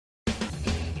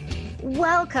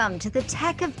Welcome to the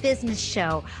Tech of Business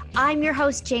Show. I'm your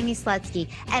host, Jamie Slutsky,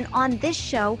 and on this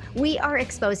show, we are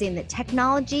exposing the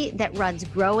technology that runs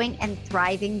growing and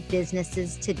thriving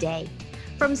businesses today.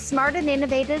 From smart and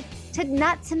innovative to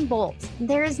nuts and bolts,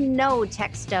 there is no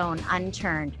tech stone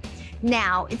unturned.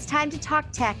 Now it's time to talk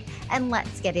tech, and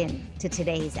let's get into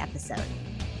today's episode.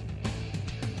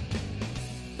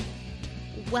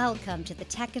 Welcome to the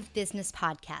Tech of Business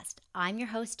podcast. I'm your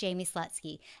host, Jamie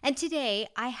Slutsky, and today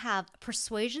I have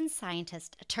persuasion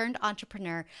scientist turned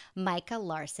entrepreneur Micah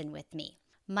Larsen with me.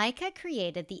 Micah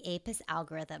created the APIS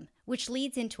algorithm, which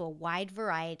leads into a wide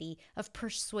variety of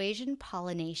persuasion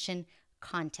pollination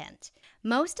content.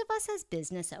 Most of us as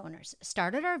business owners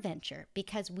started our venture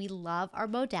because we love our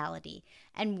modality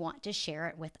and want to share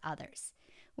it with others.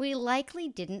 We likely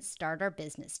didn't start our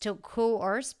business to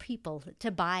coerce people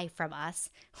to buy from us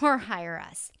or hire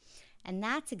us. And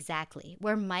that's exactly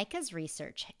where Micah's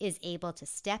research is able to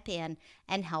step in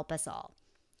and help us all.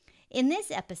 In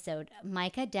this episode,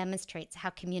 Micah demonstrates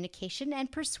how communication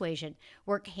and persuasion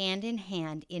work hand in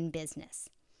hand in business.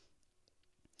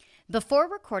 Before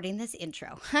recording this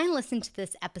intro, I listened to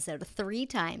this episode 3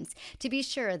 times to be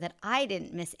sure that I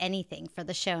didn't miss anything for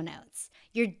the show notes.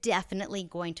 You're definitely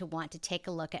going to want to take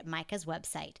a look at Micah's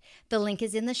website. The link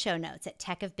is in the show notes at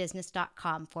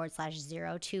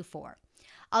techofbusiness.com/024.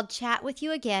 I'll chat with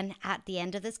you again at the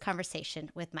end of this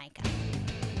conversation with Micah.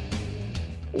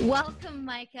 Welcome,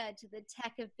 Micah, to the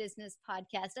Tech of Business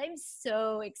podcast. I'm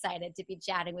so excited to be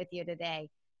chatting with you today.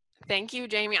 Thank you,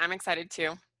 Jamie. I'm excited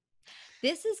too.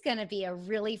 This is going to be a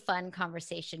really fun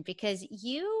conversation because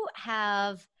you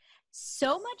have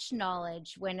so much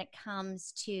knowledge when it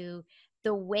comes to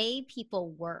the way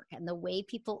people work and the way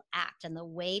people act and the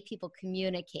way people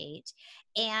communicate.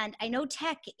 And I know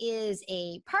tech is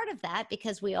a part of that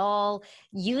because we all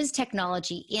use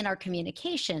technology in our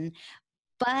communication,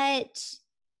 but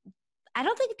I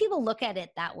don't think people look at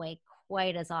it that way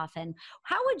quite as often.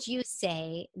 How would you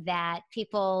say that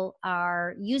people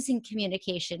are using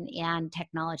communication and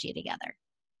technology together?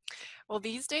 Well,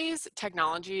 these days,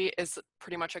 technology is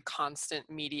pretty much a constant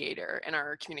mediator in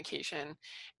our communication.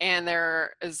 And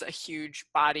there is a huge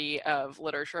body of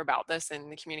literature about this in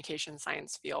the communication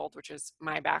science field, which is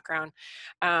my background.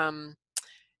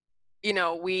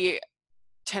 We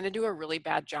tend to do a really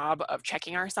bad job of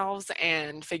checking ourselves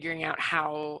and figuring out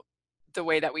how the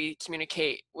way that we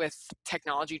communicate with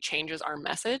technology changes our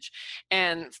message.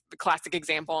 And the classic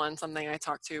example, and something I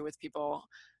talk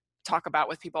about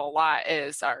with people a lot,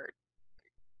 is our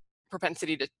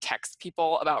propensity to text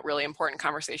people about really important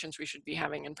conversations we should be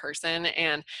having in person,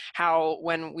 and how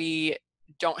when we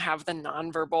don't have the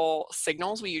nonverbal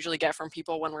signals we usually get from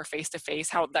people when we're face to face,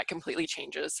 how that completely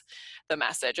changes the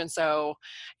message. And so,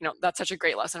 that's such a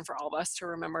great lesson for all of us to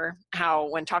remember how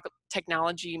when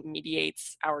technology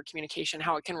mediates our communication,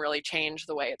 how it can really change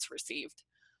the way it's received.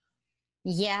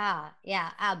 Yeah,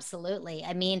 absolutely.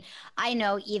 I mean, I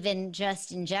know even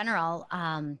just in general,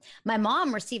 my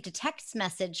mom received a text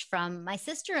message from my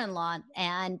sister-in-law,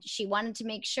 and she wanted to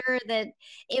make sure that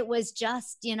it was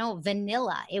just,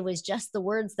 vanilla. It was just the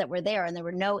words that were there and there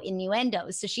were no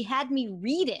innuendos. So she had me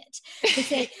read it to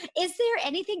say, is there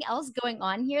anything else going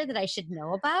on here that I should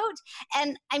know about?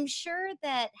 And I'm sure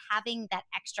that having that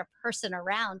extra person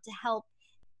around to help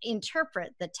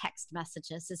interpret the text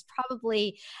messages is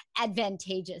probably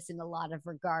advantageous in a lot of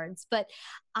regards. But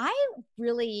I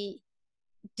really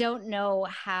don't know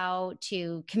how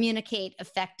to communicate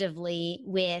effectively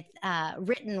with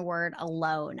written word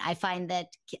alone. I find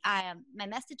that my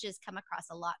messages come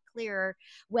across a lot clearer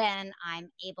when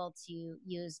I'm able to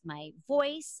use my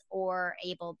voice or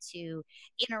able to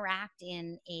interact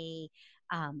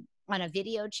on a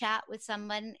video chat with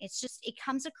someone. It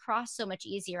comes across so much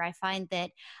easier. I find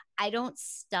that I don't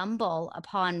stumble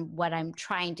upon what I'm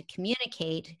trying to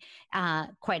communicate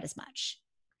quite as much.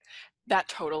 That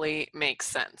totally makes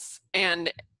sense.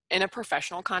 And in a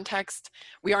professional context,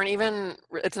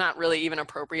 it's not really even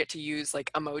appropriate to use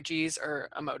like emojis or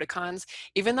emoticons,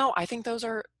 even though I think those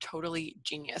are totally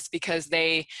genius because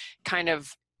they kind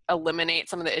of eliminate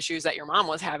some of the issues that your mom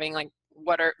was having. Like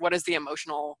what is the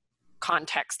emotional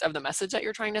context of the message that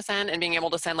you're trying to send, and being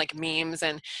able to send like memes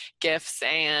and GIFs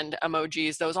and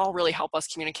emojis, those all really help us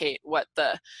communicate what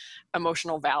the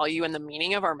emotional value and the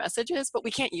meaning of our message is, but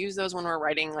we can't use those when we're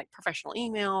writing like professional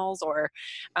emails or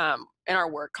in our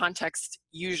work context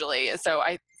usually. So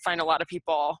I find a lot of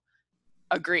people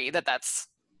agree that that's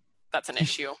an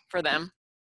issue for them.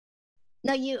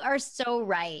 No, you are so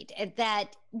right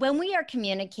that when we are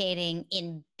communicating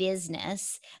in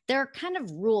business, there are kind of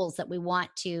rules that we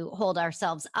want to hold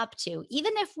ourselves up to.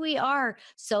 Even if we are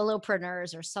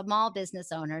solopreneurs or small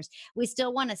business owners, we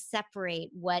still want to separate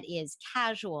what is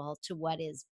casual to what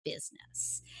is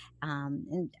business.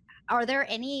 And are there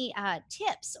any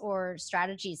tips or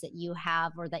strategies that you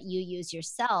have or that you use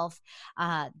yourself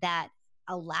that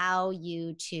allow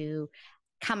you to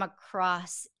come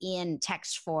across in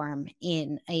text form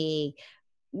in a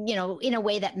in a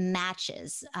way that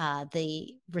matches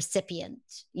the recipient,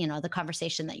 the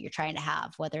conversation that you're trying to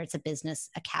have, whether it's a business,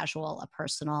 a casual, a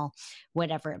personal,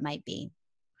 whatever it might be.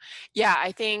 Yeah,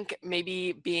 I think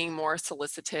maybe being more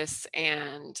solicitous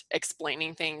and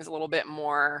explaining things a little bit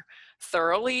more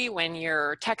thoroughly when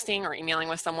you're texting or emailing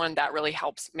with someone, that really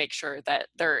helps make sure that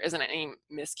there isn't any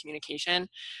miscommunication.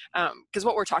 Because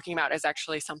what we're talking about is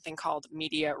actually something called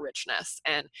media richness.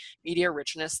 And media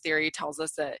richness theory tells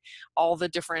us that all the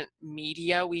different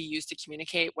media we use to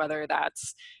communicate, whether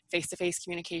that's face to face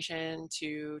communication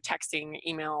to texting,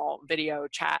 email, video,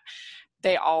 chat,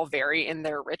 they all vary in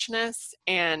their richness,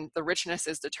 and the richness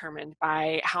is determined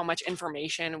by how much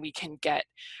information we can get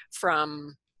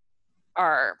from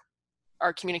our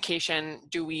communication.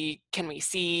 Can we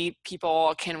see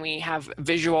people? Can we have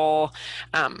visual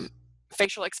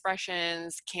facial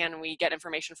expressions? Can we get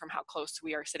information from how close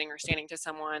we are sitting or standing to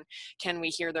someone? Can we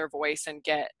hear their voice and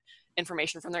get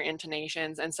information from their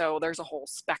intonations? And so there's a whole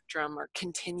spectrum or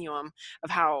continuum of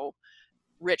how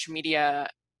rich media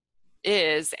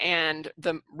is, and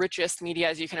the richest media,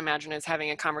 as you can imagine, is having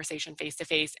a conversation face to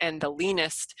face, and the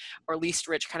leanest or least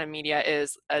rich kind of media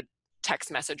is a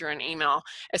text message or an email,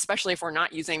 especially if we're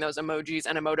not using those emojis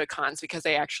and emoticons, because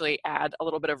they actually add a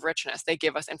little bit of richness. They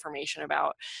give us information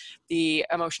about the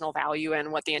emotional value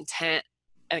and what the intent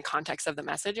and context of the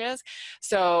message is.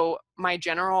 So my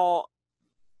general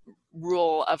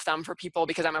rule of thumb for people,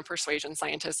 because I'm a persuasion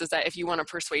scientist, is that if you want to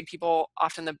persuade people,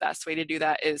 often the best way to do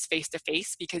that is face to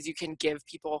face, because you can give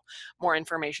people more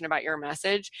information about your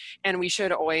message. And we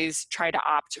should always try to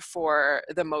opt for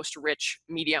the most rich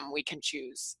medium we can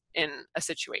choose in a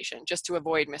situation, just to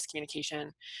avoid miscommunication.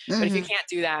 But if you Hmm. can't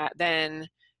do that, then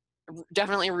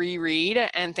definitely reread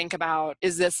and think about,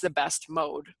 is this the best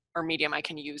mode or medium I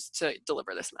can use to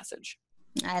deliver this message?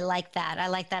 I like that. I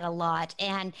like that a lot.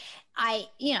 And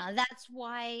that's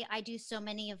why I do so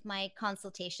many of my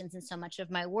consultations and so much of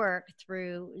my work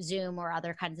through Zoom or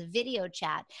other kinds of video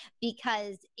chat,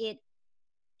 because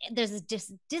there's a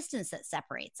distance that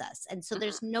separates us. And so Mhm.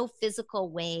 there's no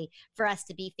physical way for us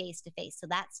to be face to face. So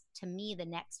that's to me the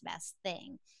next best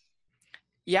thing.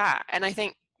 Yeah, and I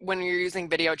think when you're using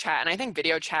video chat, and I think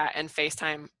video chat and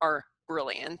FaceTime are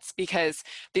brilliant, because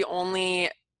the only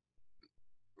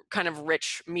kind of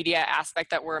rich media aspect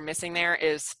that we're missing there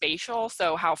is spatial.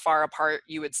 So how far apart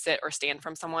you would sit or stand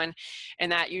from someone. And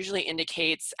that usually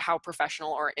indicates how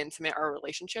professional or intimate our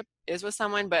relationship is with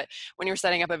someone. But when you're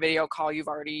setting up a video call, you've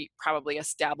already probably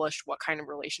established what kind of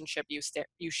relationship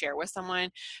you share with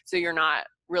someone. So you're not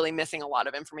really missing a lot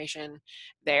of information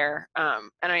there.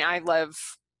 And I live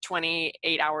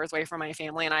 28 hours away from my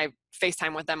family, and I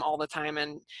FaceTime with them all the time.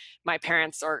 And my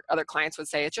parents or other clients would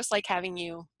say, it's just like having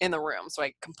you in the room. So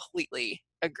I completely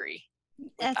agree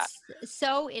with that. That's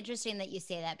so interesting that you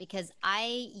say that, because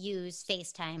I use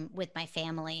FaceTime with my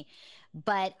family,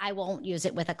 but I won't use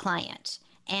it with a client.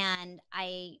 And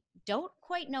I don't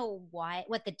quite know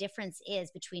what the difference is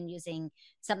between using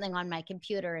something on my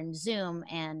computer and Zoom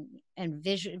and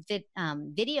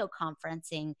video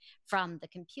conferencing from the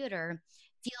computer.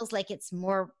 Feels like it's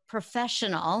more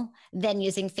professional than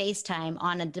using FaceTime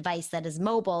on a device that is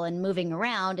mobile and moving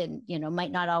around, and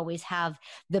might not always have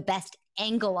the best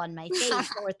angle on my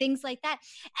face or things like that.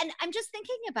 And I'm just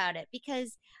thinking about it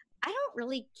because I don't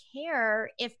really care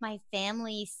if my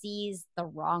family sees the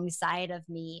wrong side of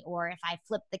me, or if I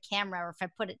flip the camera, or if I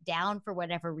put it down for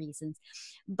whatever reasons.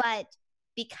 But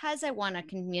because I want to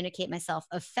communicate myself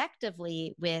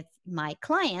effectively with my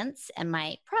clients and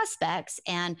my prospects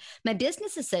and my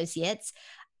business associates,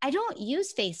 I don't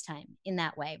use FaceTime in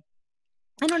that way.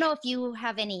 I don't know if you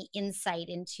have any insight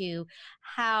into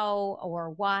how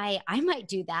or why I might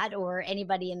do that, or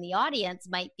anybody in the audience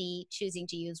might be choosing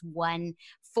to use one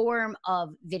form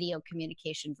of video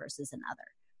communication versus another.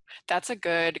 That's a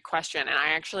good question. And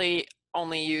I actually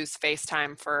only use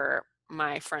FaceTime for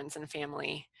my friends and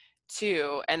family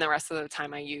too. And the rest of the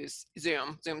time I use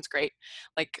Zoom. Zoom's great.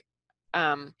 Like,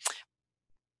 um,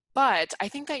 but I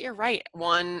think that you're right.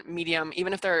 One medium,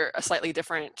 even if they're a slightly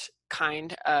different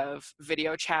kind of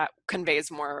video chat,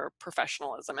 conveys more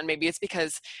professionalism. And maybe it's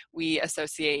because we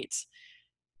associate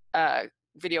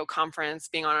video conference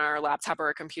being on our laptop or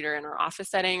a computer in our office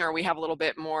setting, or we have a little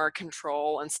bit more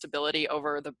control and stability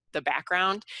over the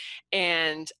background.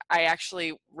 And I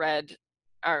actually read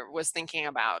or was thinking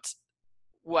about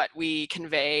what we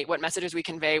convey, what messages we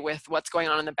convey with what's going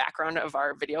on in the background of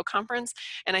our video conference.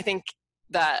 And I think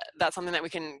that that's something that we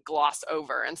can gloss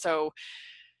over. And so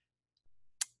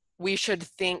we should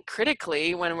think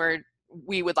critically when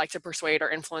we would like to persuade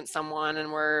or influence someone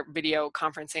and we're video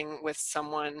conferencing with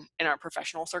someone in our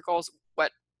professional circles.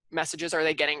 What messages are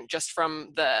they getting just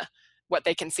from what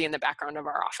they can see in the background of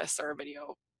our office or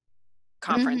video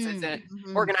conference? Is it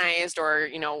organized, or,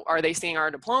 are they seeing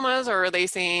our diplomas, or are they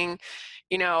seeing,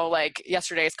 like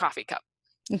yesterday's coffee cup?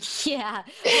 Yeah.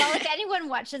 Well, if anyone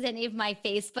watches any of my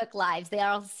Facebook lives,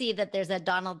 they'll see that there's a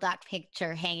Donald Duck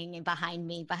picture hanging behind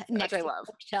me next to the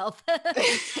bookshelf.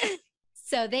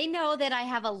 So they know that I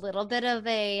have a little bit of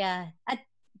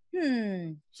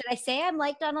should I say I'm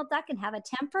like Donald Duck and have a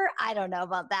temper? I don't know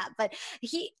about that, but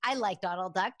I like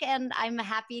Donald Duck, and I'm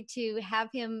happy to have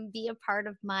him be a part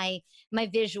of my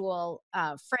visual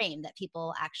frame that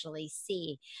people actually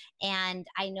see. And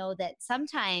I know that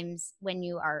sometimes when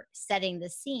you are setting the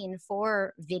scene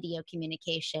for video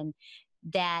communication,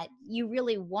 that you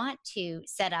really want to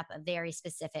set up a very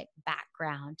specific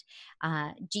background.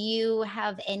 Do you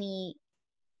have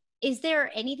is there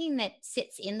anything that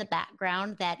sits in the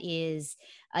background that is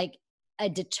like a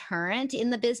deterrent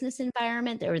in the business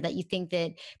environment, or that you think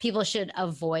that people should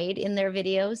avoid in their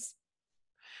videos?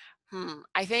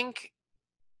 I think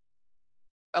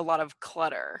a lot of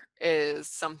clutter is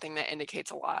something that indicates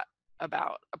a lot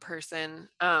about a person.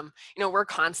 We're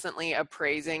constantly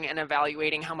appraising and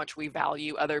evaluating how much we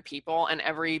value other people, and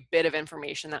every bit of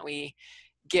information that we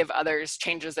give others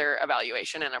changes their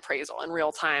evaluation and appraisal in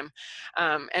real time.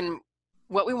 And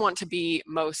what we want to be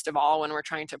most of all when we're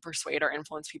trying to persuade or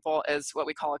influence people is what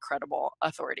we call a credible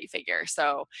authority figure.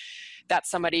 So that's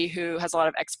somebody who has a lot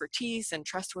of expertise and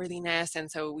trustworthiness, and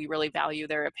so we really value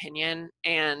their opinion.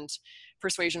 And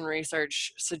persuasion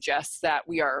research suggests that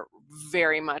we are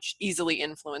very much easily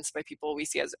influenced by people we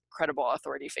see as credible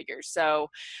authority figures. So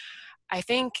I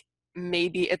think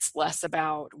maybe it's less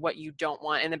about what you don't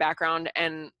want in the background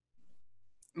and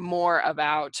more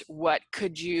about what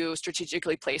could you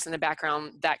strategically place in the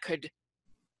background that could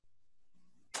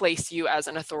place you as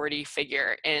an authority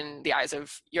figure in the eyes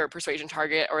of your persuasion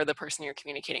target or the person you're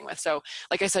communicating with. So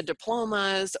like I said,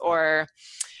 diplomas or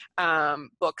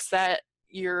books that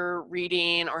you're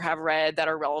reading or have read that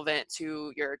are relevant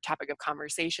to your topic of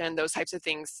conversation, those types of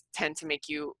things tend to make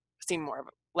you seem more of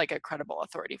like a credible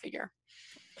authority figure.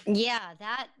 Yeah,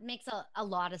 that makes a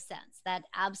lot of sense. That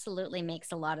absolutely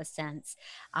makes a lot of sense.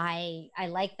 I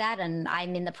like that, and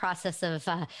I'm in the process of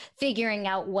figuring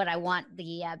out what I want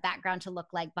the background to look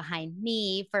like behind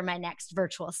me for my next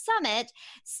virtual summit.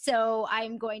 So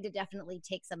I'm going to definitely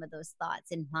take some of those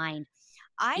thoughts in mind.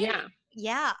 I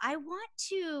want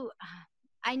to.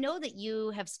 I know that you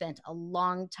have spent a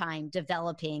long time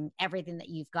developing everything that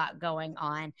you've got going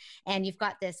on, and you've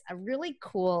got a really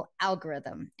cool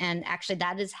algorithm. And actually,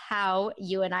 that is how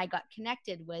you and I got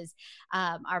connected. Was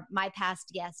my past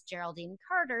guest Geraldine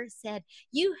Carter said,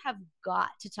 "You have got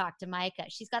to talk to Micah.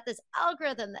 She's got this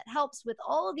algorithm that helps with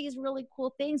all of these really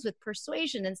cool things with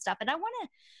persuasion and stuff." And I want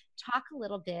to talk a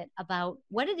little bit about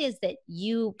what it is that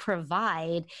you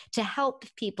provide to help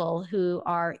people who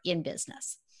are in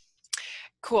business.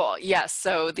 Cool. Yes.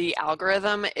 So the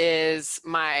algorithm is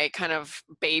my kind of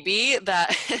baby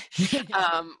that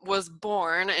was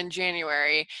born in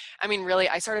January. I mean, really,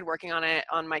 I started working on it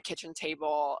on my kitchen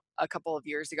table a couple of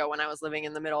years ago when I was living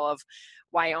in the middle of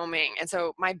Wyoming. And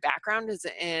so my background is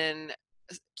in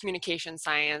communication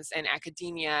science and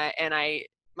academia, and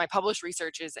my published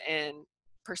research is in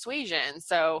persuasion.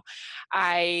 So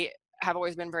I have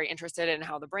always been very interested in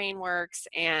how the brain works,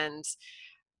 and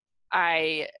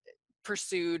I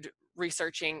pursued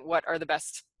researching what are the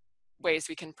best ways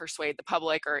we can persuade the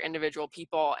public or individual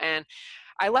people. And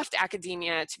I left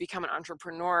academia to become an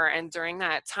entrepreneur. And during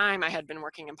that time, I had been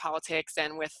working in politics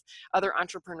and with other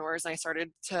entrepreneurs. And I started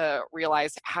to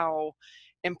realize how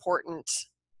important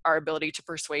our ability to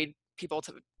persuade people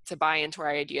to buy into our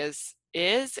ideas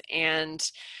is. And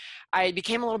I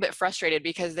became a little bit frustrated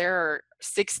because there are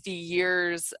 60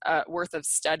 years worth of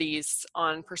studies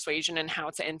on persuasion and how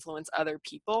to influence other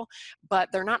people,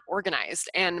 but they're not organized.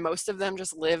 And most of them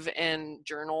just live in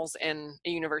journals in a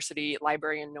university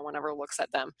library and no one ever looks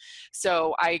at them.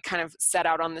 So I kind of set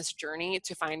out on this journey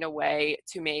to find a way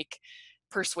to make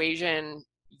persuasion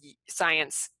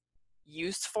science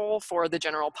useful for the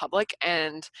general public.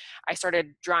 And I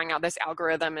started drawing out this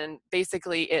algorithm, and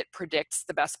basically it predicts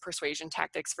the best persuasion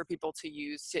tactics for people to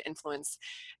use to influence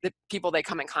the people they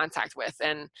come in contact with.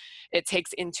 And it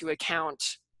takes into account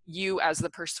you as the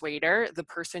persuader, the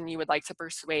person you would like to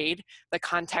persuade, the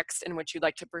context in which you'd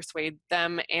like to persuade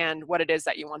them, and what it is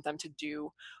that you want them to do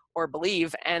or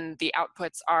believe. And the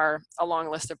outputs are a long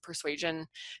list of persuasion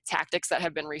tactics that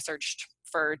have been researched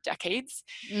for decades.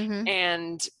 Mm-hmm.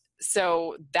 And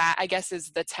so that, I guess,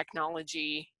 is the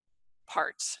technology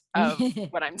part of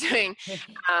what I'm doing.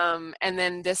 And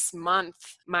then this month,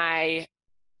 my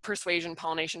Persuasion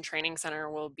Pollination Training Center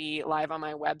will be live on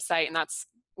my website, and that's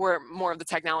where more of the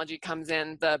technology comes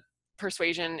in. The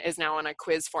Persuasion is now in a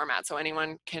quiz format, so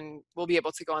anyone will be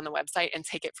able to go on the website and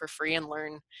take it for free and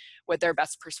learn what their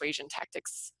best persuasion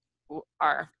tactics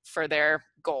are for their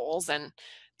goals and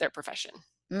their profession.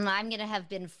 I'm going to have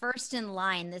been first in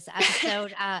line. This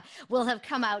episode will have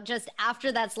come out just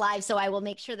after that's live. So I will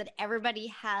make sure that everybody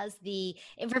has the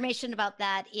information about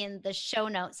that in the show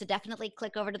notes. So definitely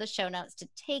click over to the show notes to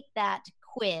take that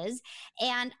quiz.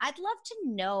 And I'd love to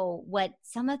know what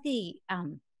some of the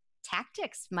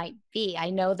tactics might be. I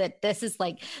know that this is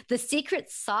like the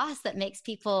secret sauce that makes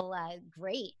people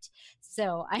great.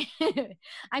 So I'm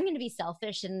going to be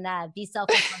selfish and be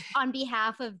selfish on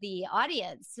behalf of the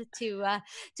audience to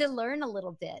learn a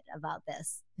little bit about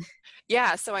this.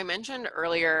 Yeah, so I mentioned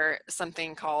earlier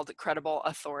something called credible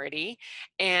authority.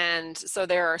 And so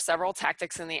there are several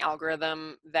tactics in the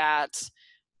algorithm that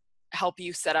help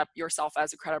you set up yourself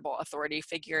as a credible authority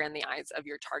figure in the eyes of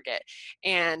your target.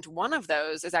 And one of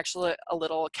those is actually a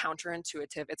little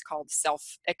counterintuitive. It's called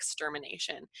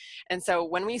self-extermination. And so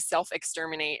when we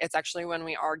self-exterminate, it's actually when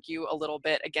we argue a little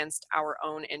bit against our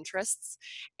own interests,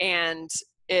 and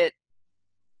it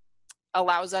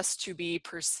allows us to be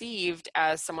perceived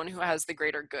as someone who has the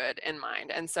greater good in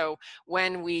mind. And so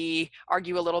when we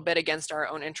argue a little bit against our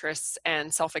own interests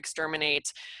and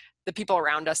self-exterminate, the people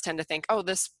around us tend to think, oh,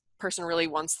 this person really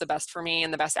wants the best for me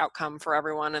and the best outcome for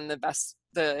everyone and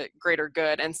the greater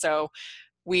good. And so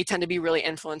we tend to be really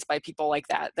influenced by people like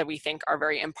that we think are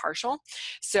very impartial.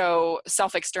 So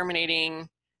self-exterminating,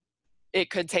 it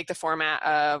could take the format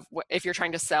of, if you're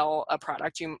trying to sell a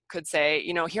product, you could say,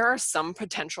 here are some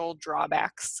potential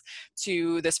drawbacks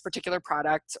to this particular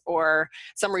product. Or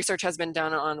some research has been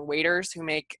done on waiters who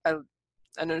make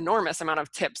an enormous amount of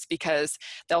tips because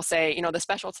they'll say, the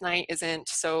special tonight isn't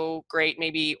so great,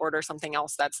 maybe order something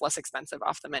else that's less expensive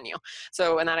off the menu.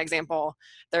 So in that example,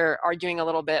 they're arguing a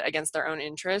little bit against their own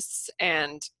interests,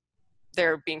 and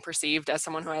they're being perceived as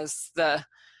someone who has the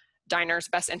diner's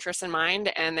best interests in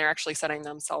mind, and they're actually setting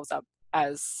themselves up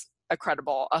as a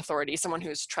credible authority, someone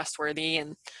who's trustworthy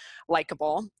and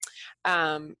likable.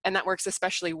 And that works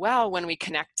especially well when we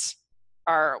connect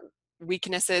our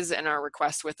weaknesses and our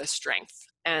requests with a strength.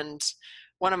 And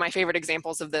one of my favorite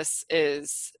examples of this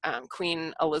is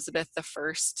Queen Elizabeth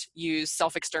I used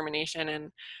self-extermination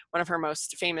in one of her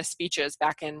most famous speeches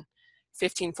back in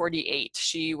 1548.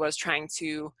 She was trying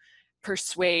to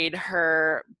persuade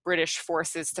her British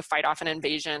forces to fight off an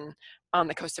invasion on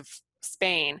the coast of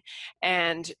Spain.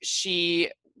 And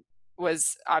she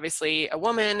was obviously a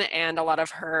woman, and a lot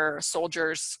of her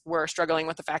soldiers were struggling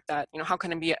with the fact that, how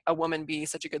can a woman be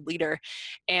such a good leader?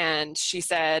 And she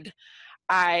said,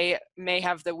 I may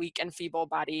have the weak and feeble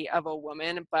body of a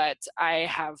woman, but I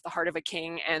have the heart of a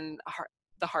king and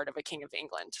the heart of a king of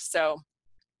England. So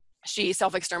she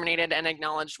self-exterminated and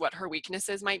acknowledged what her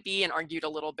weaknesses might be and argued a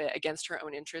little bit against her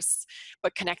own interests,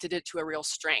 but connected it to a real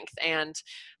strength. And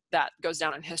that goes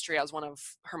down in history as one of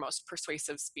her most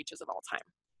persuasive speeches of all time.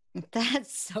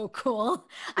 That's so cool.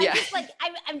 Yeah.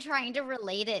 I'm trying to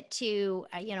relate it to,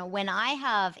 when I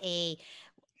have a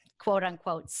quote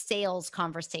unquote sales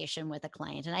conversation with a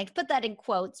client, and I put that in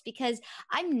quotes because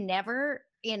I'm never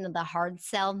in the hard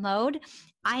sell mode.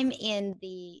 I'm in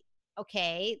the,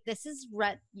 okay, this is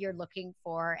what you're looking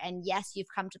for. And yes,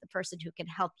 you've come to the person who can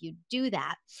help you do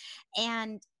that.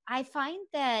 And I find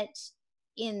that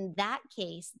in that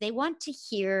case, they want to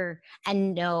hear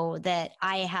and know that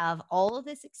I have all of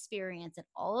this experience and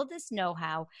all of this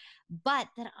know-how, but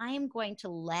that I am going to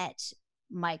let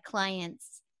my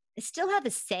clients still have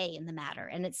a say in the matter,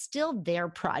 and it's still their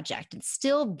project. It's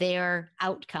still their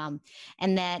outcome.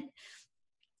 And that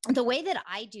the way that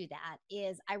I do that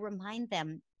is I remind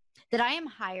them that I am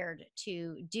hired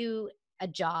to do a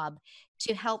job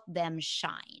to help them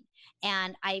shine.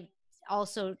 And I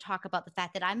also talk about the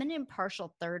fact that I'm an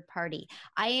impartial third party.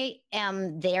 I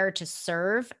am there to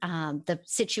serve the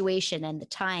situation and the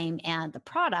time and the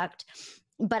product,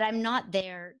 but I'm not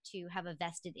there to have a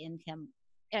vested income.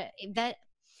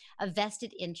 a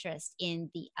vested interest in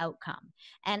the outcome.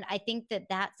 And I think that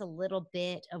that's a little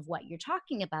bit of what you're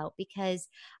talking about, because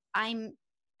I'm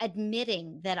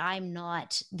admitting that I'm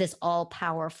not this all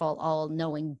powerful, all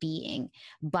knowing being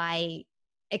by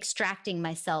extracting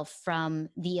myself from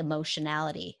the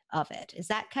emotionality of it. Is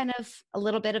that kind of a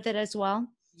little bit of it as well?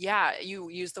 Yeah, you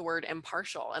use the word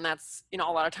impartial, and that's, a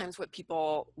lot of times what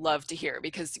people love to hear,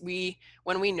 because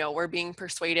when we know we're being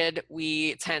persuaded,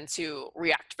 we tend to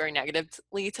react very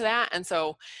negatively to that. And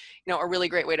so, a really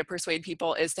great way to persuade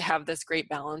people is to have this great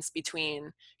balance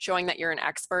between showing that you're an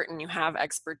expert and you have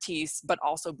expertise, but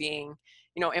also being,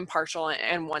 impartial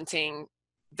and wanting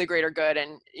the greater good,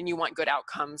 and you want good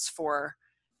outcomes for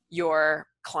your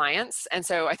clients. And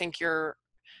so I think you're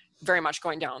very much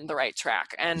going down the right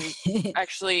track. And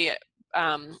actually,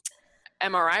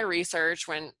 MRI research,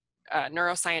 when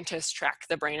neuroscientists track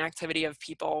the brain activity of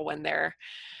people when they're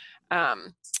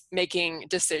making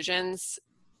decisions,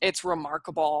 it's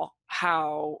remarkable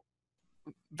how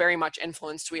very much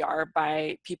influenced we are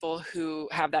by people who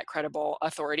have that credible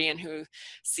authority and who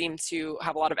seem to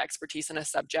have a lot of expertise in a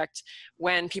subject.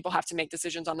 When people have to make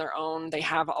decisions on their own, they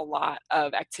have a lot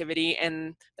of activity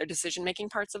in their decision-making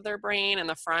parts of their brain in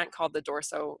the front, called the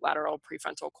dorsolateral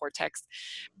prefrontal cortex.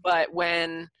 But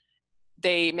when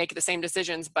they make the same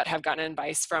decisions but have gotten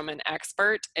advice from an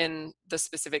expert in the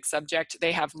specific subject,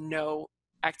 they have no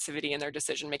activity in their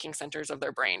decision-making centers of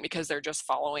their brain, because they're just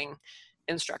following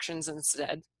instructions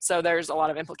instead. So there's a lot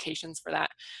of implications for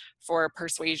that, for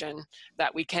persuasion,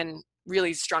 that we can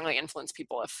really strongly influence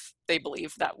people if they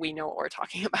believe that we know what we're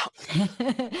talking about.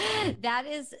 That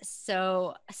is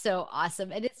so, so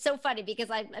awesome. And it's so funny because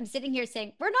I'm sitting here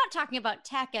saying, we're not talking about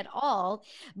tech at all,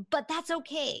 but that's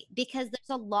okay, because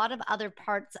there's a lot of other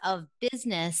parts of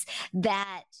business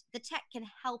that the tech can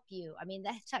help you. I mean,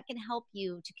 the tech can help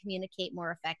you to communicate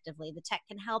more effectively. The tech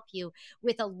can help you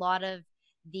with a lot of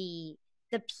the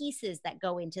pieces that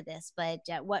go into this. But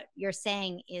what you're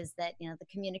saying is that, the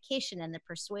communication and the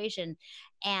persuasion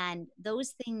and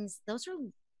those things, those are,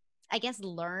 I guess,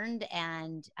 learned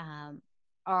and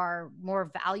are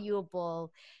more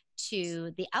valuable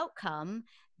to the outcome,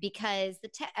 because the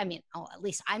tech, I mean, at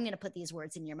least I'm going to put these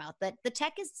words in your mouth, but the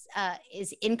tech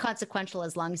is inconsequential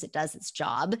as long as it does its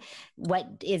job. What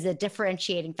is a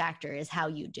differentiating factor is how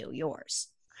you do yours.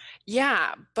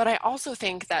 Yeah, but I also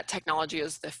think that technology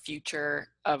is the future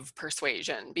of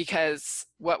persuasion, because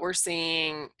what we're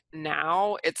seeing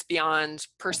now, it's beyond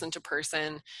person to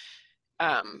person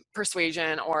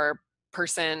persuasion, or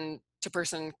person to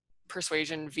person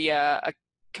persuasion via a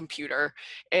computer.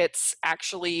 It's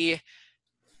actually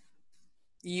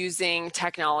using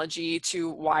technology to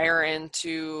wire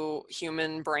into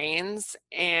human brains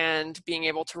and being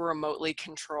able to remotely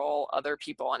control other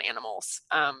people and animals.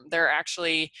 There are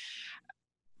actually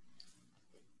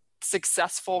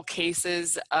successful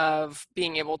cases of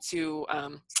being able to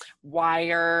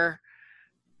wire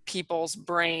people's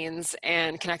brains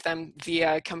and connect them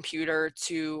via computer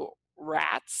to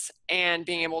rats, and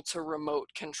being able to remote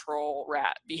control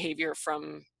rat behavior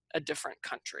from a different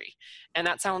country. And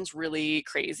that sounds really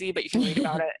crazy, but you can read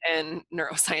about it in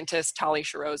neuroscientist Tali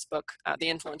Sharot's book, The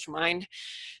Influential Mind.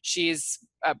 She's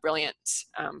a brilliant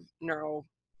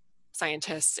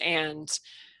neuroscientist, and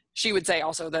she would say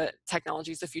also that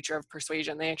technology is the future of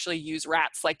persuasion. They actually use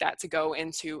rats like that to go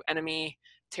into enemy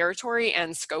territory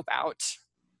and scope out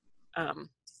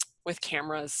with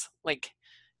cameras, like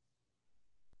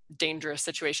dangerous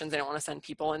situations they don't want to send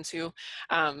people into.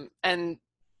 And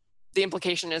the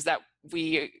implication is that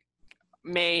we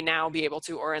may now be able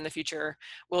to, or in the future,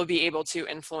 will be able to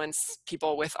influence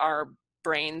people with our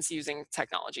brains using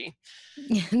technology.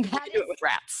 We can do it with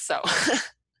rats, so.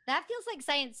 That feels like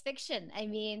science fiction. I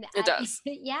mean, It does.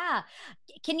 Yeah.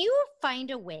 Can you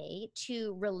find a way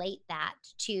to relate that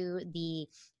to the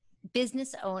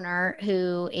business owner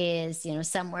who is,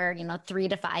 somewhere, 3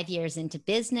 to 5 years into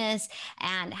business,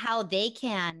 and how they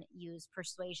can use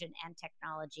persuasion and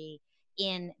technology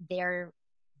in their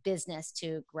business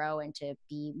to grow and to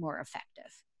be more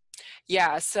effective?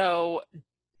 Yeah, so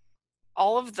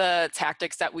all of the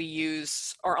tactics that we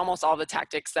use, or almost all the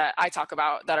tactics that I talk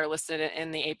about that are listed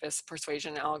in the APIS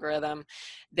persuasion algorithm,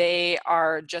 they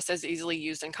are just as easily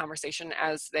used in conversation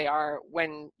as they are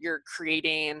when you're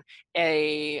creating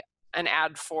an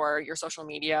ad for your social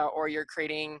media, or you're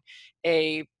creating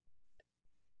a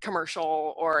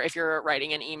commercial, or if you're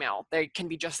writing an email. They can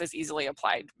be just as easily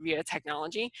applied via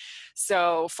technology.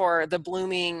 So for the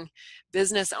blooming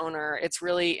business owner, it's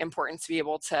really important to be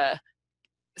able to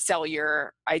sell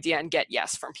your idea and get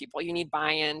yes from people. You need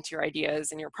buy-in to your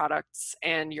ideas and your products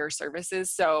and your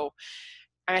services. So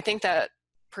I think that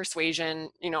persuasion,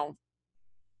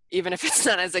 even if it's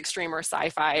not as extreme or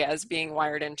sci-fi as being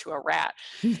wired into a rat.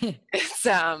 It's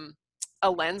a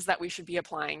lens that we should be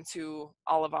applying to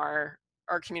all of our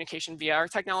communication via our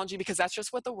technology, because that's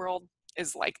just what the world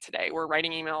is like today. We're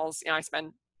writing emails. I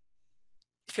spend,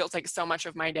 feels like, so much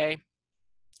of my day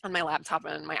on my laptop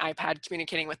and my iPad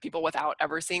communicating with people without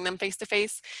ever seeing them face to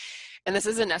face. And this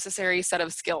is a necessary set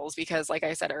of skills because, like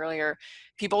I said earlier,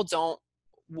 people don't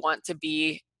want to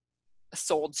be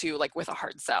sold to like with a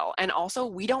hard sell. And also,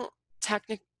 we don't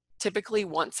typically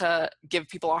want to give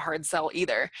people a hard sell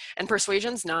either. And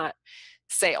persuasion's not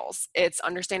sales. It's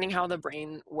understanding how the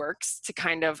brain works to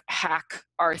kind of hack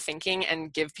our thinking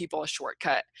and give people a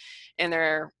shortcut in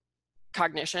their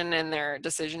cognition and their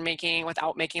decision making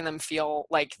without making them feel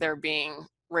like they're being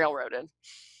railroaded.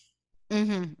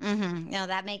 No,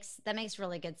 that makes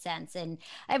really good sense. And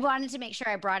I wanted to make sure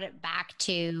I brought it back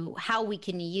to how we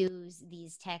can use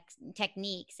these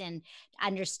techniques and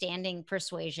understanding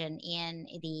persuasion in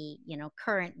the,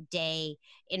 current day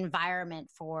environment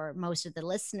for most of the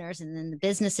listeners and then the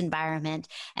business environment.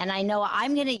 And I know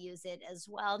I'm going to use it as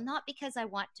well, not because I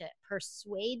want to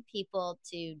persuade people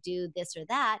to do this or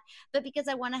that, but because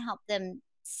I want to help them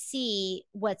see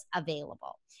what's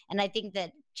available. And I think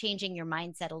that changing your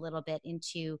mindset a little bit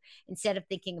into, instead of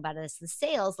thinking about it as the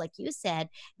sales, like you said,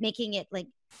 making it like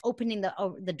opening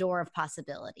the door of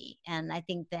possibility. And I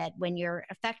think that when you're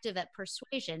effective at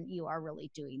persuasion, you are really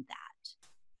doing that.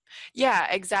 Yeah,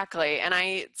 exactly. And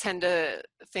I tend to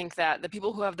think that the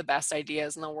people who have the best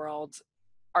ideas in the world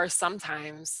are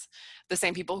sometimes the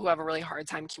same people who have a really hard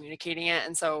time communicating it.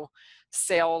 And so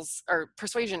sales or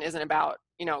persuasion isn't about,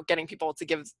 getting people to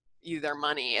give you their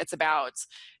money. It's about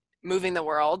moving the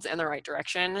world in the right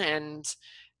direction and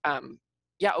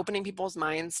opening people's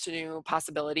minds to new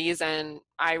possibilities. And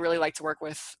I really like to work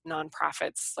with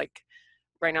nonprofits. Like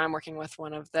right now I'm working with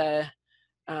one of the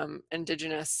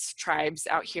indigenous tribes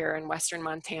out here in Western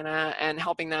Montana and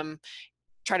helping them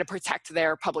try to protect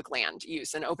their public land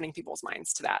use and opening people's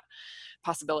minds to that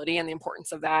possibility and the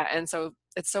importance of that. And so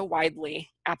it's so widely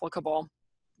applicable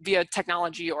via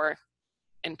technology or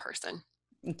in person.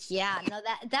 Yeah, no,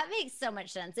 that makes so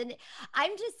much sense. And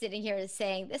I'm just sitting here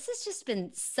saying this has just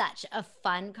been such a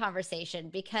fun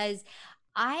conversation because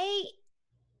I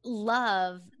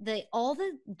love all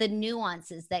the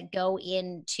nuances that go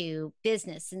into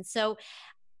business. And so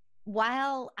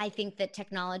while I think that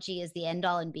technology is the end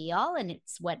all and be all, and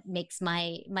it's what makes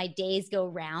my days go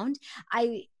round,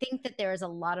 I think that there is a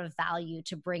lot of value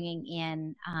to bringing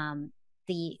in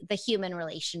the human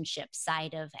relationship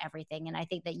side of everything. And I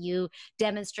think that you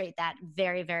demonstrate that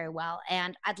very, very well.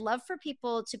 And I'd love for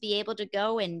people to be able to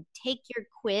go and take your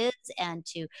quiz and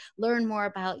to learn more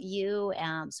about you.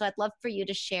 So I'd love for you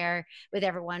to share with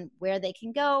everyone where they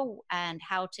can go and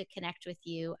how to connect with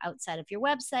you outside of your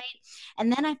website.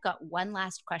 And then I've got one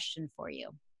last question for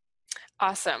you.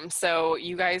 Awesome. So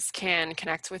you guys can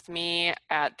connect with me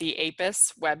at the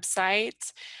APIS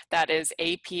website. That is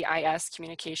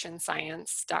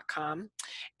apiscommunicationscience.com.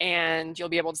 And you'll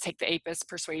be able to take the APIS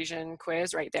persuasion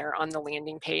quiz right there on the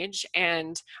landing page.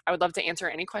 And I would love to answer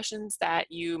any questions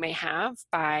that you may have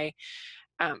by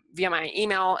via my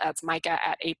email. That's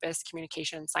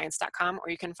micah@apiscommunicationscience.com, or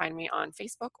you can find me on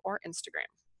Facebook or Instagram.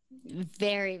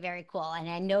 Very, very cool. And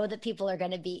I know that people are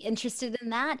going to be interested in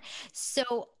that.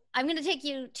 So I'm going to take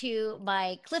you to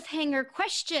my cliffhanger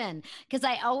question because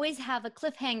I always have a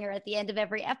cliffhanger at the end of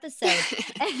every episode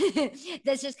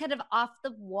that's just kind of off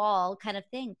the wall kind of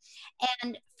thing.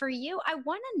 And for you, I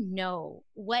want to know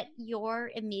what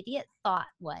your immediate thought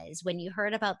was when you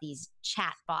heard about these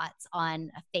chat bots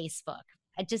on Facebook.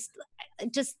 I just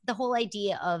the whole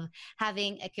idea of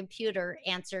having a computer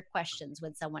answer questions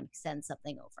when someone sends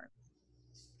something over.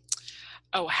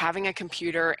 Oh, having a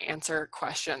computer answer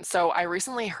questions. So I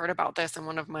recently heard about this in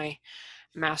one of my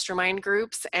mastermind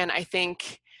groups, and I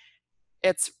think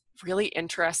it's really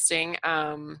interesting.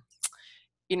 I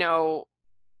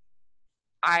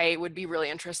would be really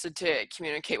interested to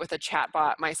communicate with a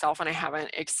chatbot myself, and I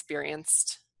haven't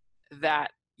experienced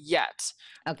that yet.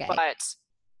 Okay. But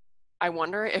I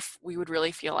wonder if we would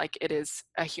really feel like it is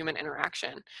a human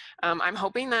interaction. I'm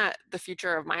hoping that the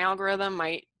future of my algorithm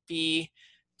might be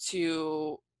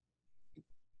to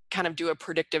kind of do a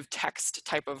predictive text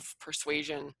type of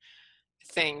persuasion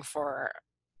thing for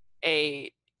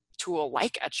a tool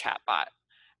like a chatbot,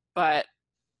 but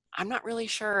I'm not really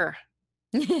sure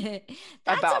That's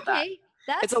about that. okay. It's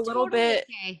That's a little totally bit,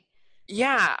 okay.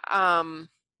 yeah.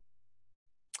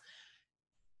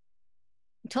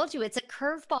 Told you it's a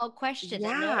curveball question,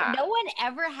 and Yeah. no one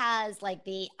ever has like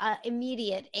the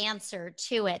immediate answer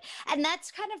to it. And that's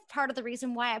kind of part of the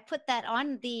reason why I put that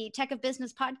on the Tech of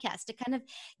Business podcast, to kind of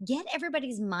get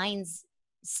everybody's minds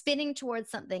spinning towards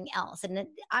something else. And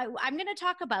I'm going to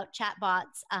talk about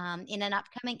chatbots in an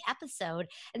upcoming episode.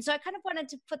 And so I kind of wanted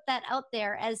to put that out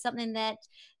there as something that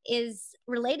is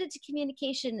related to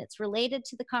communication. It's related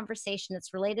to the conversation.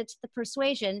 It's related to the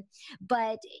persuasion.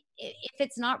 But if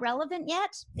it's not relevant yet,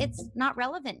 it's not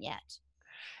relevant yet.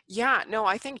 Yeah, no,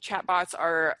 I think chatbots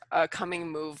are a coming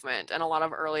movement, and a lot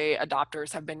of early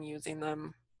adopters have been using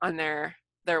them on their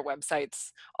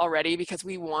websites already, because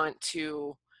we want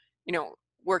to,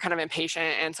 we're kind of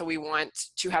impatient, and so we want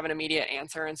to have an immediate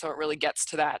answer, and so it really gets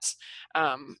to that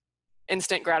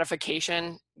instant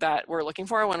gratification that we're looking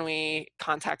for when we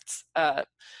contact a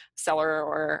seller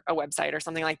or a website or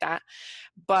something like that.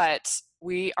 But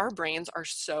our brains are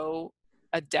so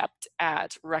adept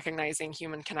at recognizing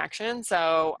human connection.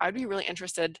 So I'd be really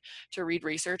interested to read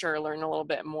research or learn a little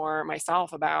bit more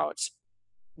myself about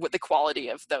what the quality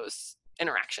of those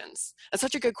interactions. That's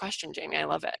such a good question, Jamie. I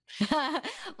love it.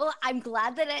 Well, I'm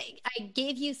glad that I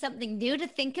gave you something new to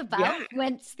think about Yeah.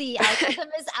 once the algorithm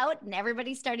is out and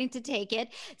everybody's starting to take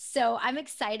it. So I'm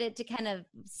excited to kind of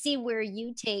see where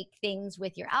you take things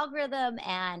with your algorithm,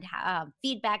 and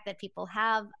feedback that people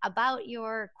have about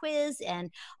your quiz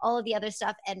and all of the other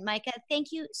stuff. And Micah,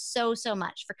 thank you so, so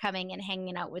much for coming and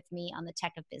hanging out with me on the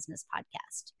Tech of Business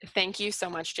podcast. Thank you so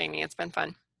much, Jamie. It's been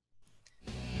fun.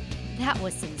 That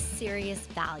was some serious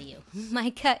value.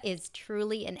 Micah is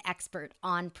truly an expert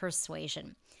on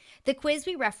persuasion. The quiz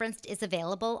we referenced is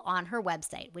available on her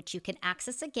website, which you can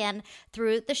access again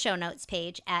through the show notes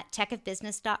page at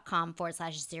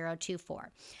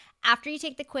techofbusiness.com/024. After you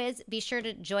take the quiz, be sure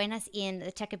to join us in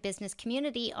the Tech of Business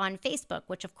community on Facebook,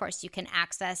 which of course you can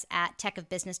access at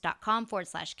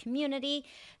techofbusiness.com/community.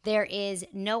 There is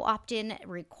no opt-in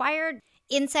required.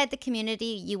 Inside the community,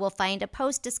 you will find a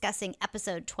post discussing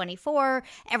episode 24,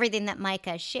 everything that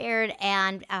Micah shared,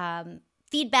 and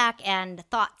feedback and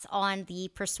thoughts on the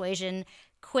persuasion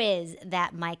quiz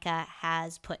that Micah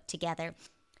has put together.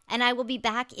 And I will be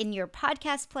back in your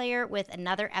podcast player with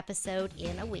another episode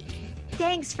in a week.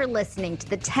 Thanks for listening to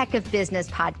the Tech of Business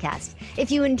podcast.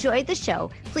 If you enjoyed the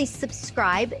show, please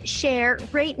subscribe, share,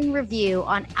 rate, and review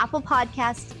on Apple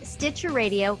Podcasts, Stitcher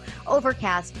Radio,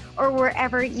 Overcast, or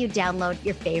wherever you download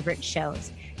your favorite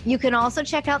shows. You can also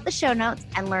check out the show notes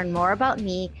and learn more about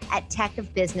me at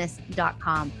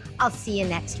techofbusiness.com. I'll see you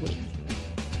next week.